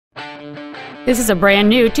This is a brand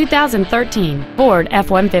new 2013 Ford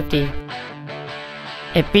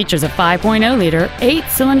F-150. It features a 5.0-liter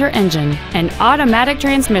 8-cylinder engine, an automatic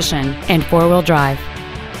transmission, and 4-wheel drive.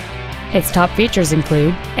 Its top features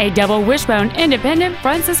include a double wishbone independent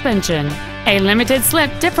front suspension, a limited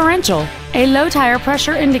slip differential, a low tire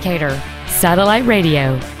pressure indicator, satellite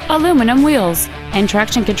radio, aluminum wheels, and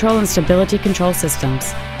traction control and stability control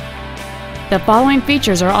systems. The following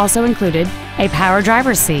features are also included: a power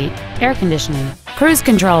driver's seat, air conditioning, cruise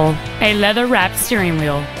control, a leather-wrapped steering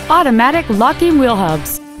wheel, automatic locking wheel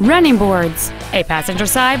hubs, running boards, a passenger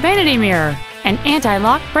side vanity mirror, an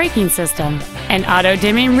anti-lock braking system, an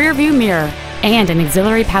auto-dimming rearview mirror, and an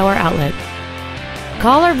auxiliary power outlet.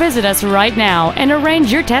 Call or visit us right now and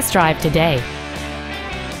arrange your test drive today.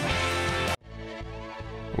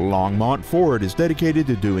 Longmont Ford is dedicated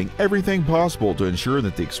to doing everything possible to ensure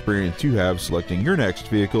that the experience you have selecting your next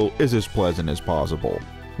vehicle is as pleasant as possible.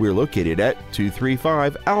 We're located at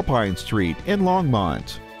 235 Alpine Street in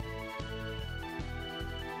Longmont.